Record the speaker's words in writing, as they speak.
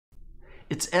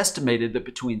It's estimated that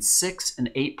between 6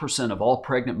 and 8% of all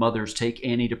pregnant mothers take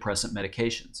antidepressant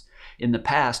medications. In the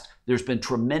past, there's been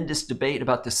tremendous debate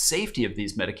about the safety of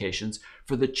these medications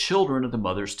for the children of the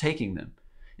mothers taking them.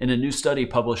 In a new study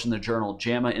published in the journal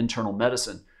JAMA Internal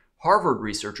Medicine, Harvard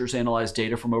researchers analyzed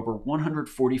data from over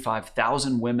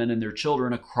 145,000 women and their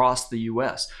children across the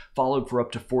U.S., followed for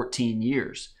up to 14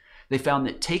 years. They found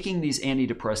that taking these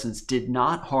antidepressants did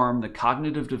not harm the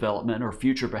cognitive development or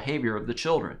future behavior of the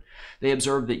children. They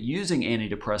observed that using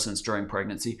antidepressants during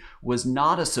pregnancy was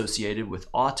not associated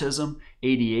with autism,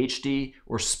 ADHD,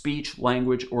 or speech,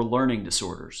 language, or learning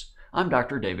disorders. I'm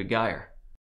Dr. David Geier.